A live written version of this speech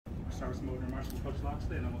start with some opening remarks from Coach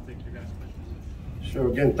Locksley, and then we'll take your guys' questions.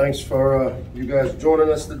 Sure. Again, thanks for you guys joining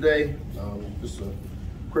us today. Just a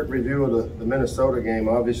quick review of the Minnesota game.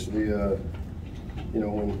 Obviously,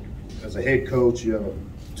 when as a head coach, you have a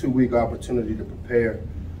 2-week opportunity to prepare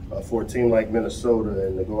for a team like Minnesota,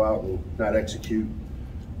 and to go out and not execute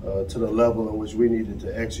to the level in which we needed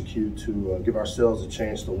to execute to give ourselves a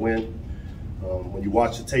chance to win. When you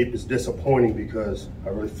watch the tape, it's disappointing because I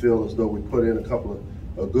really feel as though we put in a couple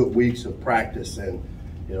of good weeks of practice, and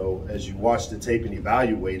as you watch the tape and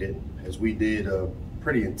evaluate it, as we did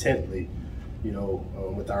pretty intently,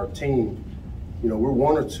 with our team, we're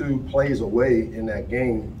 1 or 2 plays away in that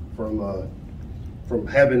game from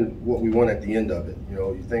having what we want at the end of it.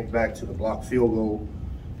 You think back to the blocked field goal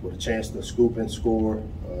with a chance to scoop and score,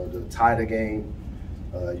 to tie the game.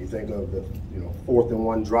 You think of the 4th and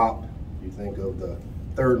 1 drop. You think of the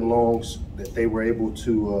 3rd and longs that they were able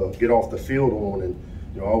to get off the field on, and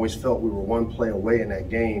I always felt we were 1 play away in that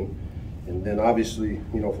game. And then obviously,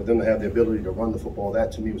 for them to have the ability to run the football,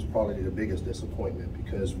 that to me was probably the biggest disappointment,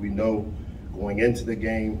 because we know going into the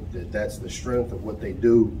game that that's the strength of what they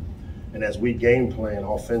do. And as we game plan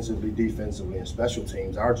offensively, defensively, and special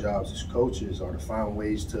teams, our jobs as coaches are to find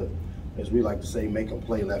ways to, as we like to say, make them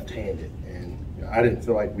play left-handed. And I didn't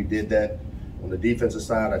feel like we did that. On the defensive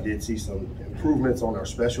side, I did see some improvements on our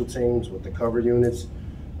special teams with the cover units,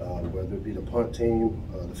 whether it be the punt team,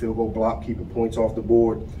 the field goal block, keeping points off the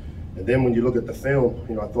board. And then when you look at the film,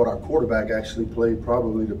 I thought our quarterback actually played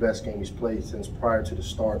probably the best game he's played since prior to the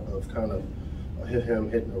start of kind of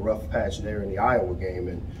him hitting a rough patch there in the Iowa game.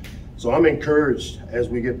 And so I'm encouraged as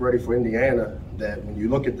we get ready for Indiana that when you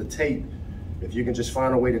look at the tape, if you can just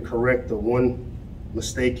find a way to correct the 1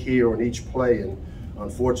 mistake here on each play. And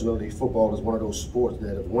unfortunately, football is one of those sports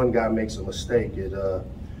that if one guy makes a mistake, it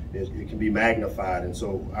can be magnified. And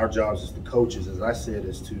so our jobs as the coaches, as I said,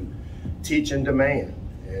 is to teach and demand.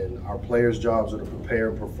 And our players' jobs are to prepare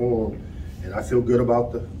and perform. And I feel good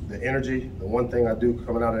about the energy. The one thing I do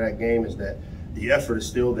coming out of that game is that the effort is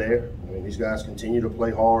still there. I mean, these guys continue to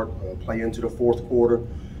play hard, play into the 4th quarter.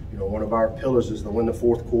 One of our pillars is to win the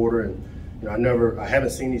 4th quarter. And I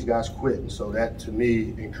haven't seen these guys quit, and so that to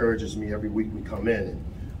me encourages me every week we come in. And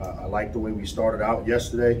I like the way we started out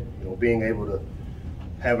yesterday. Being able to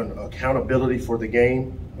have an accountability for the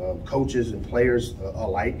game, coaches and players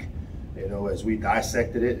alike. As we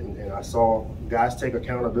dissected it, and I saw guys take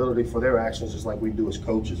accountability for their actions just like we do as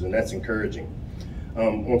coaches, and that's encouraging.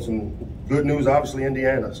 On some good news, obviously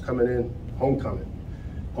Indiana's coming in, homecoming.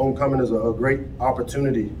 Homecoming is a great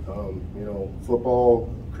opportunity.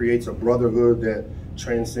 Football creates a brotherhood that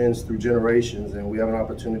transcends through generations, and we have an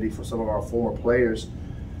opportunity for some of our former players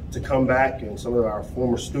to come back and some of our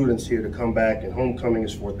former students here to come back, and homecoming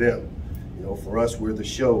is for them. For us, we're the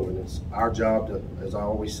show, and it's our job to, as I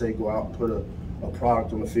always say, go out and put a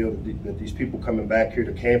product on the field that these people coming back here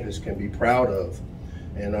to campus can be proud of.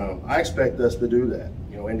 And I expect us to do that.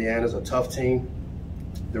 Indiana's a tough team.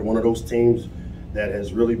 They're one of those teams that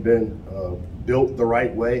has really been built the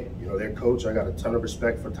right way. Their coach, I got a ton of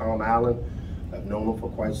respect for Tom Allen. I've known him for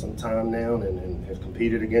quite some time now, and have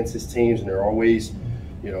competed against his teams, and they're always,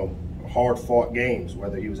 hard-fought games,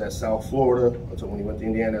 whether he was at South Florida until when he went to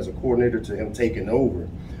Indiana as a coordinator to him taking over.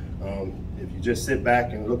 If you just sit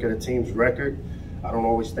back and look at a team's record, I don't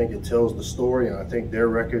always think it tells the story, and I think their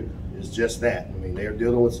record is just that. I mean, they're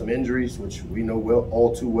dealing with some injuries, which we know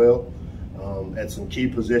all too well, at some key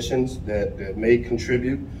positions that may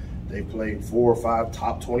contribute. They played 4 or 5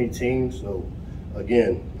 top 20 teams, so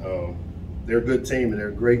again, they're a good team, and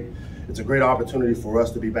they're great. It's a great opportunity for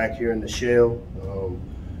us to be back here in the shell.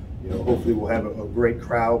 Hopefully we'll have a great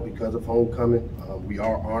crowd because of homecoming. We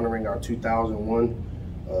are honoring our 2001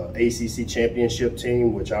 ACC championship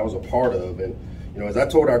team, which I was a part of. And, as I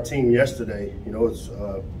told our team yesterday, it's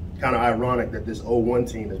kind of ironic that this 01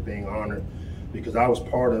 team is being honored, because I was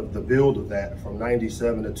part of the build of that from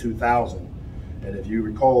 97 to 2000. And if you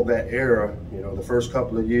recall that era, the first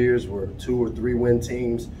couple of years were 2 or 3 win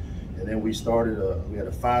teams. And then we started, we had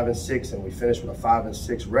a 5-6, and we finished with a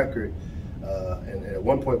 5-6 record. And at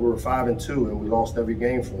one point we were 5-2, and we lost every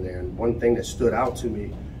game from there. And one thing that stood out to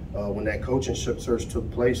me when that coaching search took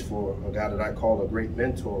place for a guy that I call a great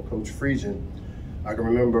mentor, Coach Friesen, I can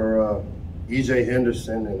remember E.J.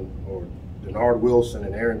 Henderson or Denard Wilson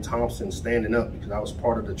and Aaron Thompson standing up, because I was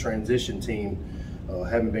part of the transition team,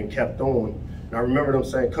 having been kept on. And I remember them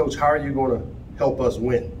saying, "Coach, how are you going to help us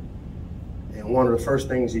win?" And one of the first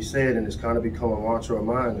things he said, and it's kind of become a mantra of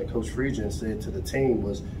mine, that Coach Friesen said to the team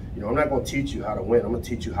was, I'm not going to teach you how to win. I'm going to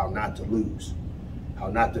teach you how not to lose, how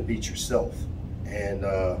not to beat yourself. And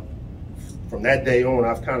from that day on,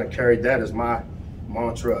 I've kind of carried that as my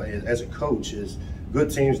mantra as a coach is good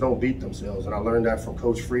teams don't beat themselves. And I learned that from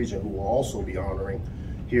Coach Friesian, who will also be honoring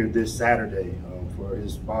here this Saturday for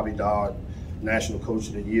his Bobby Dodd National Coach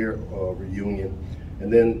of the Year reunion.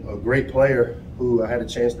 And then a great player who I had a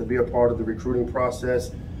chance to be a part of the recruiting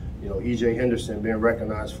process, you know, E.J. Henderson being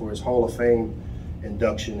recognized for his Hall of Fame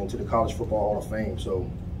induction into the College Football Hall of Fame. So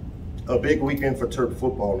a big weekend for Terp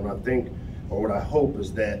football, and I think, or what I hope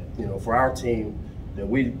is that, you know, for our team, that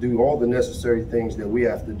we do all the necessary things that we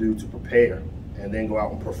have to do to prepare and then go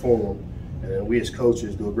out and perform. And then we as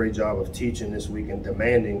coaches do a great job of teaching this week and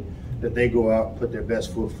demanding that they go out and put their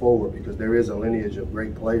best foot forward, because there is a lineage of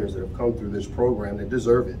great players that have come through this program that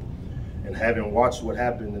deserve it. And having watched what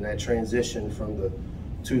happened in that transition from the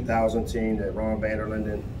 2000 team that Ron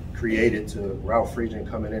Vanderlinden created to Ralph Friesian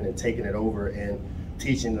coming in and taking it over and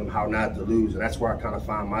teaching them how not to lose. And that's where I kind of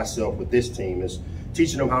find myself with this team, is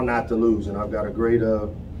teaching them how not to lose. And I've got a great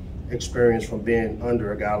experience from being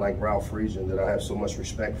under a guy like Ralph Friesian that I have so much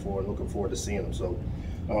respect for, and looking forward to seeing him. So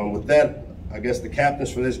with that, I guess the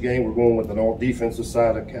captains for this game, we're going with an all-defensive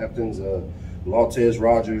side of captains. Lautez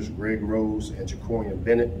Rogers, Greg Rose, and Jacorian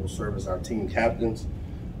Bennett will serve as our team captains.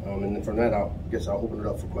 And then from that, I guess I'll open it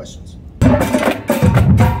up for questions.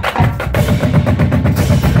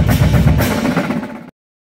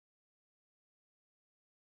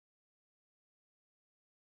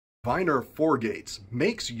 Viner Forgates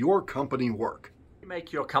makes your company work.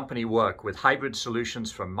 Make your company work with hybrid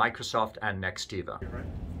solutions from Microsoft and Nextiva.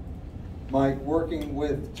 Mike, working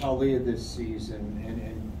with Talia this season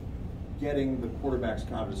and getting the quarterback's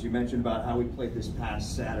confidence, you mentioned about how he played this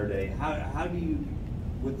past Saturday. How do you,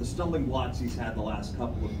 with the stumbling blocks he's had the last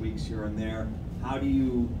couple of weeks here and there, how do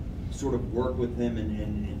you sort of work with him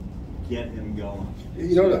and get him going?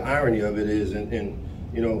 You know, the irony of it is, and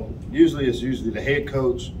you know, usually it's the head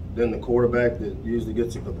coach, then the quarterback that usually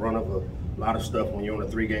gets the brunt of a lot of stuff when you're on a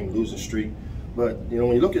 3-game losing streak. But, you know,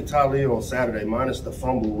 when you look at Talia on Saturday, minus the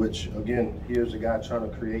fumble, which, again, here's a guy trying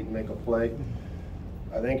to create and make a play.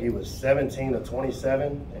 I think he was 17 of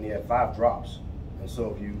 27, and he had 5 drops. And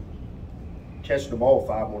so if you catch the ball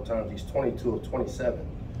 5 more times, he's 22 of 27.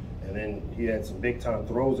 And then he had some big-time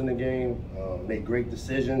throws in the game, made great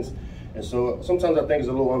decisions. And so sometimes I think it's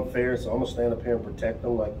a little unfair, so I'm going to stand up here and protect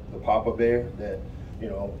him like the Papa Bear that, you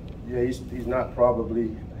know, yeah, he's not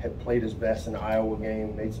probably had played his best in the Iowa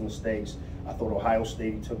game, made some mistakes. I thought Ohio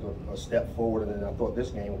State, he took a step forward, and then I thought this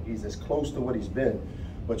game, he's as close to what he's been.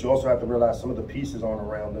 But you also have to realize some of the pieces aren't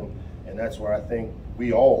around him, and that's where I think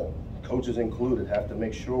we all, coaches included, have to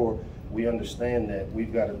make sure we understand that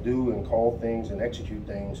we've got to do and call things and execute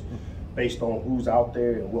things based on who's out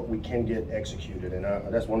there and what we can get executed. And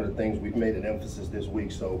that's one of the things we've made an emphasis this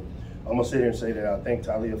week. So I'm going to sit here and say that I think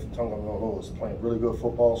Talia Tagovailoa is playing really good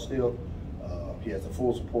football still. He has the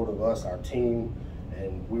full support of us, our team,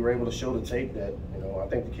 and we were able to show the tape that, you know, I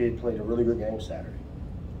think the kid played a really good game Saturday.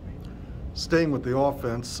 Staying with the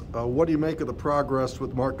offense, what do you make of the progress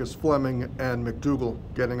with Marcus Fleming and McDougal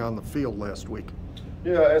getting on the field last week?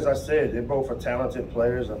 Yeah, as I said, they both are talented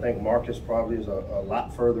players. I think Marcus probably is a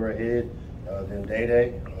lot further ahead than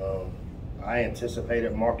Day. I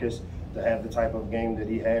anticipated Marcus to have the type of game that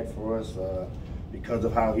he had for us because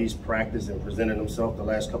of how he's practiced and presented himself the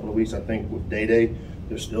last couple of weeks. I think with Day,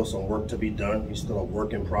 there's still some work to be done. He's still a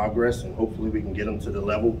work in progress, and hopefully we can get him to the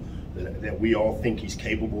level that we all think he's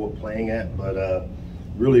capable of playing at. But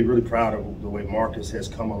really, really proud of the way Marcus has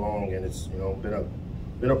come along, and it's, you know,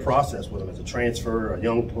 been a process with him as a transfer, a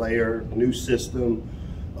young player, new system,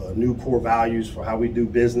 new core values for how we do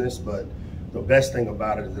business. But the best thing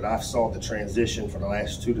about it is that I saw the transition for the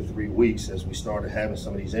last 2 to 3 weeks as we started having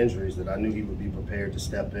some of these injuries, that I knew he would be prepared to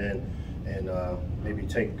step in and maybe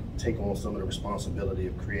take on some of the responsibility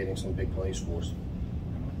of creating some big plays for us.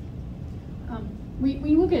 When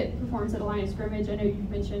you look at performance at a line of scrimmage, I know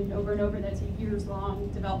you've mentioned over and over that's a years-long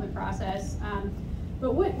development process.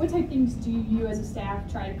 But what type of things do you as a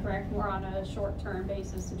staff try to correct more on a short-term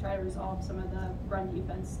basis to try to resolve some of the run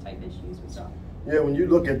defense type issues we saw? Yeah, when you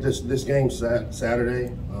look at this game Saturday,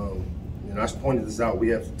 and I pointed this out, we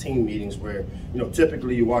have team meetings where, you know,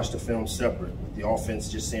 typically you watch the film separate, with the offense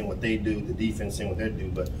just seeing what they do, the defense seeing what they do.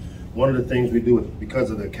 But one of the things we do, because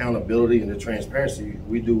of the accountability and the transparency,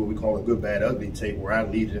 we do what we call a good, bad, ugly tape, where I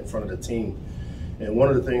lead it in front of the team. And one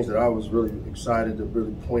of the things that I was really excited to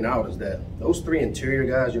really point out is that those 3 interior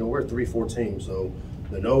guys, you know, we're a 3-4 team. So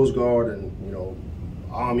the nose guard and, you know,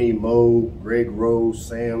 Ami, Mo, Greg Rose,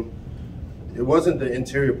 Sam, it wasn't the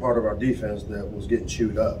interior part of our defense that was getting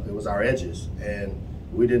chewed up. It was our edges. And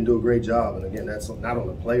we didn't do a great job. And again, that's not on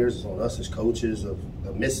the players, it's on us as coaches, of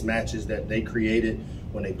the mismatches that they created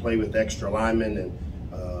when they play with extra linemen. And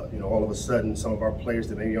all of a sudden some of our players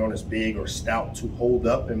that maybe aren't as big or stout to hold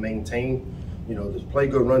up and maintain. The play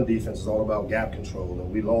good run defense is all about gap control, and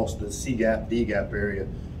we lost the C gap, D gap area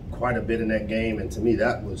quite a bit in that game, and to me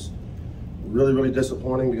that was really, really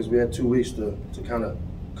disappointing because we had 2 weeks to kind of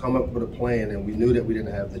come up with a plan, and we knew that we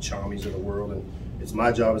didn't have the Chalmies of the world, and it's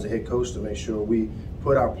my job as a head coach to make sure we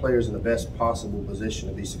put our players in the best possible position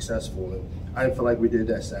to be successful, and I didn't feel like we did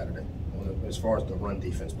that Saturday as far as the run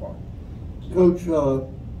defense part. Coach,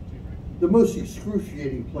 the most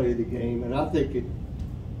excruciating play of the game, and I think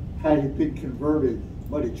had it been converted,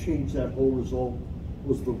 might have changed that whole result,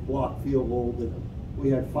 was the block field goal that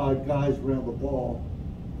we had 5 guys around the ball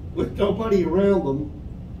with nobody around them.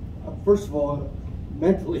 First of all,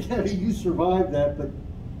 mentally, how do you survive that? But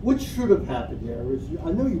what should have happened there is,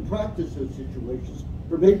 I know you practice those situations,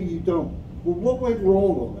 or maybe you don't. Well, what went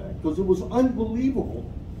wrong on that? Because it was unbelievable,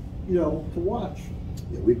 to watch.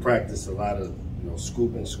 Yeah, we practice a lot of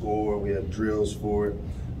scoop and score. We have drills for it.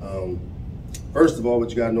 First of all, what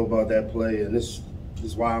you got to know about that play, and this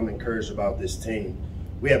is why I'm encouraged about this team,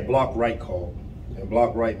 we had block right called. And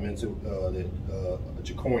block right meant that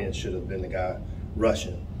Jacorian should have been the guy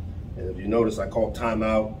rushing. And if you notice, I called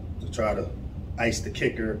timeout to try to ice the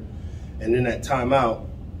kicker. And in that timeout,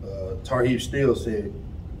 Tarheeb Steele said,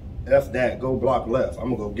 F that, go block left.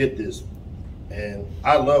 I'm going to go get this. And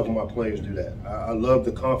I love when my players do that. I love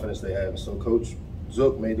the confidence they have. And so Coach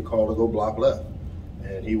Zook made the call to go block left.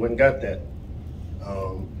 And he went and got that.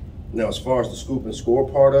 Now, as far as the scoop and score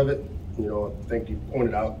part of it, I think you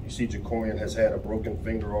pointed out, you see Jacorian has had a broken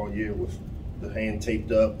finger all year with the hand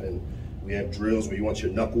taped up, and we have drills where you want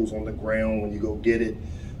your knuckles on the ground when you go get it.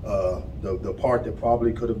 The part that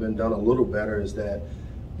probably could have been done a little better is that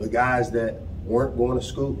the guys that weren't going to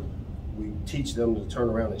scoop, we teach them to turn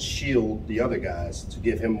around and shield the other guys to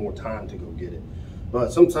give him more time to go get it.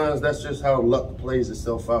 But sometimes that's just how luck plays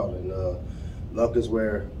itself out, and luck is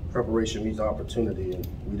where preparation meets opportunity, and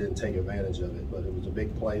we didn't take advantage of it. But it was a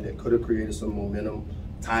big play that could have created some momentum,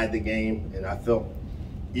 tied the game, and I felt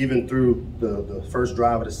even through the first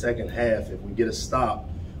drive of the second half, if we get a stop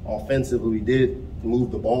offensively, we did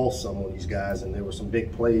move the ball some on these guys, and there were some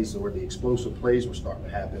big plays where the explosive plays were starting to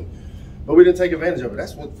happen. But we didn't take advantage of it.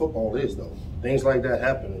 That's what football is, though. Things like that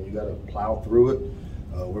happen, and you got to plow through it.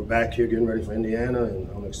 We're back here getting ready for Indiana, and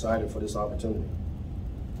I'm excited for this opportunity.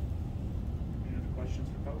 Any other questions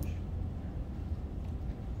for Coach?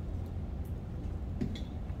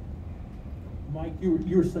 Mike,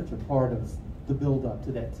 you were such a part of the build-up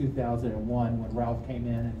to that 2001 when Ralph came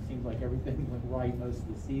in, and it seemed like everything went right most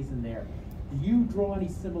of the season there. Do you draw any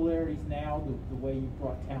similarities now, the way you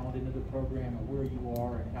brought talent into the program and where you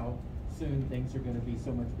are and how soon things are going to be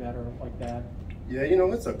so much better like that? Yeah,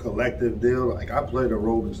 it's a collective deal. Like, I played a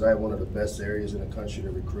role because I have one of the best areas in the country to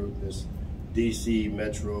recruit, this D.C.,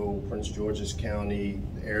 Metro, Prince George's County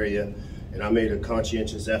area, and I made a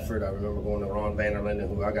conscientious effort. I remember going to Ron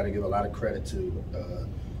Vanderlinden, who I got to give a lot of credit to.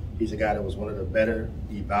 He's a guy that was one of the better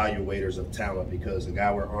evaluators of talent, because the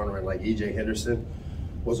guy we're honoring, like E.J. Henderson,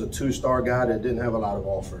 was a 2-star guy that didn't have a lot of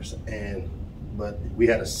offers, but we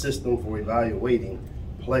had a system for evaluating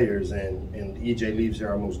players, and EJ leaves there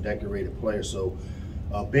our most decorated player. So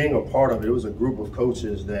being a part of it, it was a group of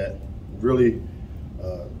coaches that really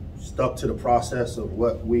stuck to the process of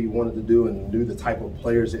what we wanted to do and knew the type of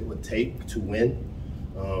players it would take to win.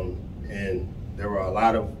 And there were a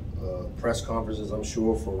lot of press conferences, I'm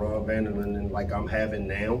sure, for Ron Vanderlinden, like I'm having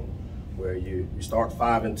now, where you start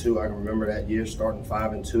 5-2. I can remember that year starting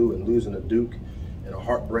 5-2 and losing to Duke and a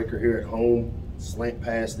heartbreaker here at home, slant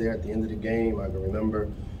pass there at the end of the game. I can remember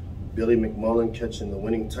Billy McMullen catching the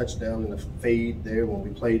winning touchdown in the fade there when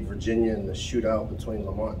we played Virginia in the shootout between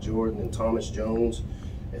Lamont Jordan and Thomas Jones.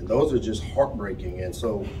 And those are just heartbreaking. And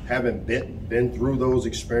so having been through those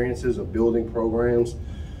experiences of building programs,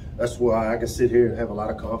 that's why I can sit here and have a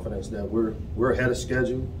lot of confidence that we're ahead of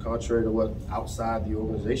schedule, contrary to what outside the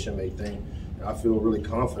organization may think. And I feel really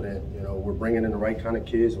confident. We're bringing in the right kind of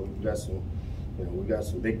kids. We've got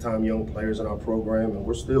some big-time young players in our program, and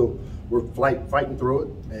we're fighting through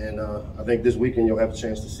it. And I think this weekend you'll have a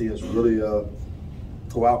chance to see us really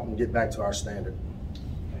go out and get back to our standard.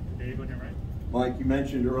 Dave, on your right. Mike, you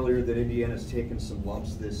mentioned earlier that Indiana's taken some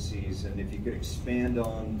lumps this season. If you could expand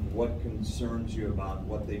on what concerns you about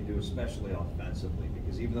what they do, especially offensively,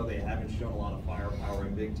 because even though they haven't shown a lot of firepower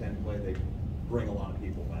in Big Ten play, they bring a lot of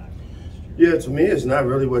people back. Yeah, to me, it's not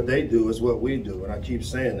really what they do, it's what we do. And I keep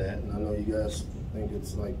saying that, and I know you guys think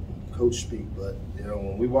it's like coach speak, but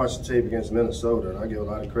when we watch the tape against Minnesota, and I give a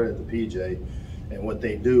lot of credit to PJ and what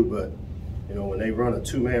they do, but when they run a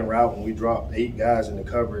 2-man route and we drop 8 guys in the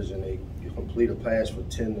coverage and they complete a pass for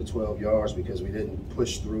 10 to 12 yards because we didn't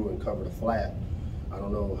push through and cover the flat, I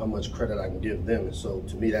don't know how much credit I can give them. And so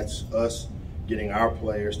to me, that's us getting our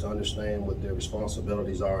players to understand what their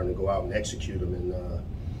responsibilities are and to go out and execute them. And,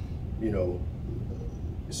 you know,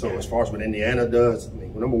 so as far as what Indiana does, I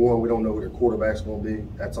mean, number one, we don't know who their quarterback's going to be.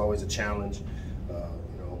 That's always a challenge. You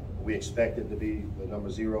know, we expected to be the number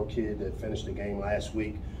 0 kid that finished the game last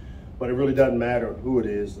week, but it really doesn't matter who it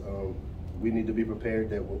is. We need to be prepared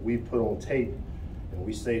that what we put on tape, and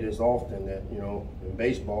we say this often, that, you know, in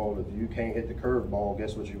baseball, if you can't hit the curveball,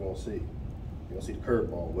 guess what you're going to see? You're going to see the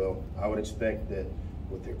curveball. Well, I would expect that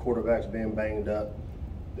with their quarterbacks being banged up,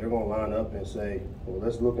 they're going to line up and say, well,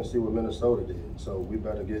 let's look and see what Minnesota did. So we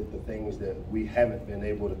better get the things that we haven't been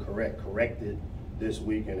able to corrected this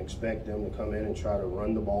week, and expect them to come in and try to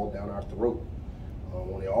run the ball down our throat.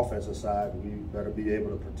 On the offensive side, we better be able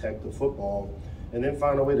to protect the football and then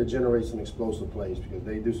find a way to generate some explosive plays, because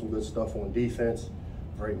they do some good stuff on defense,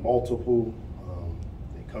 very multiple.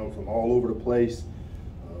 They come from all over the place.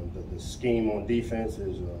 The scheme on defense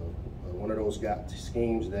is one of those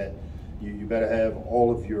schemes that you better have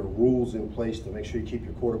all of your rules in place to make sure you keep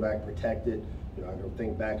your quarterback protected. You know, I don't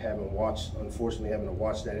think back unfortunately having to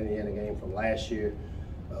watch that Indiana game from last year.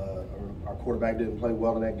 Our quarterback didn't play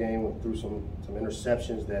well in that game, went through some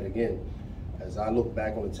interceptions that, again, as I look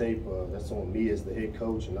back on the tape, that's on me as the head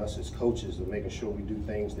coach and us as coaches of making sure we do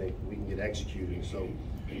things that we can get executed. So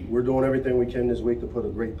we're doing everything we can this week to put a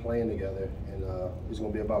great plan together, and it's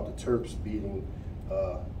going to be about the Terps beating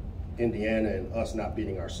Indiana and us not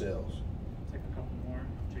beating ourselves. Take a couple more.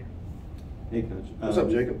 Jacob. Hey, Coach. What's up,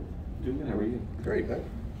 Jacob? Doing good. How are you? Great,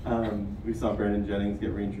 man. We saw Brandon Jennings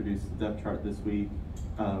get reintroduced to the depth chart this week.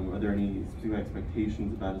 Are there any specific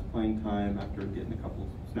expectations about his playing time after getting a couple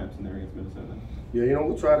snaps in there against Minnesota? Yeah, you know,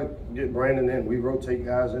 we'll try to get Brandon in. We rotate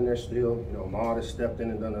guys in there still. You know, Ahmad has stepped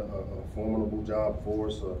in and done a formidable job for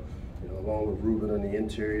us, you know, along with Ruben on the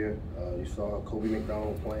interior. You saw Kobe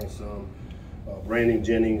McDonald playing some, Brandon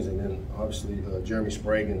Jennings, and then obviously Jeremy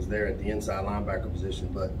Spragan's there at the inside linebacker position.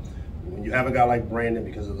 But when you have a guy like Brandon,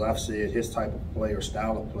 because as I've said, his type of play or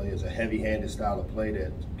style of play is a heavy-handed style of play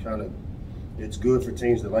that kind of, it's good for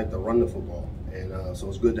teams that like to run the football. And so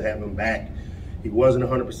it's good to have him back. He wasn't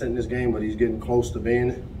 100% in this game, but he's getting close to being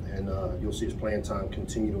it. And you'll see his playing time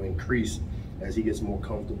continue to increase as he gets more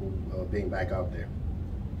comfortable being back out there.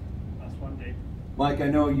 Last one, Dave. Mike, I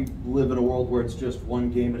know you live in a world where it's just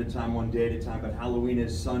one game at a time, one day at a time, but Halloween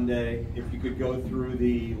is Sunday. If you could go through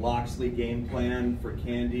the Locksely game plan for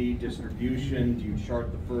candy distribution, do you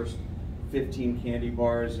chart the first 15 candy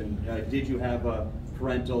bars, and did you have a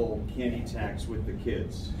parental candy tax with the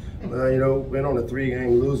kids? You know, been on a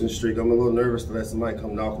 3-game losing streak. I'm a little nervous to let somebody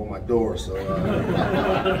come knock on my door, so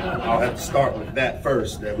I'll have to start with that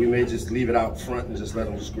first, that we may just leave it out front and just let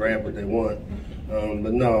them just grab what they want.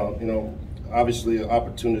 But no, you know, obviously an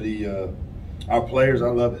opportunity. Our players, I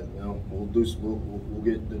love it. You know, we'll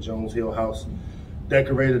get the Jones Hill house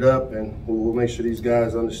decorated up, and we'll make sure these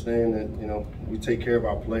guys understand that, you know, we take care of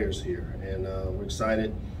our players here, and we're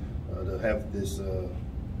excited to have this,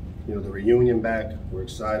 you know, the reunion back. We're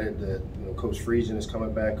excited that, you know, Coach Friesen is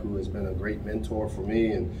coming back, who has been a great mentor for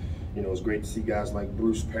me, and, you know, it's great to see guys like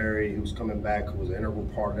Bruce Perry, who's coming back, who was an integral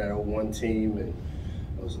part of that 01 team, and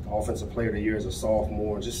was Offensive Player of the Year as a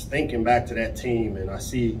sophomore. Just thinking back to that team, and I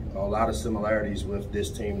see a lot of similarities with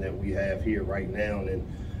this team that we have here right now, and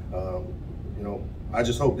you know, I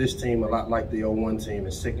just hope this team, a lot like the 01 team,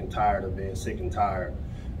 is sick and tired of being sick and tired,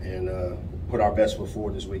 and put our best foot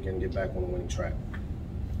forward this weekend and get back on the winning track.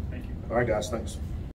 Thank you. All right, guys, thanks.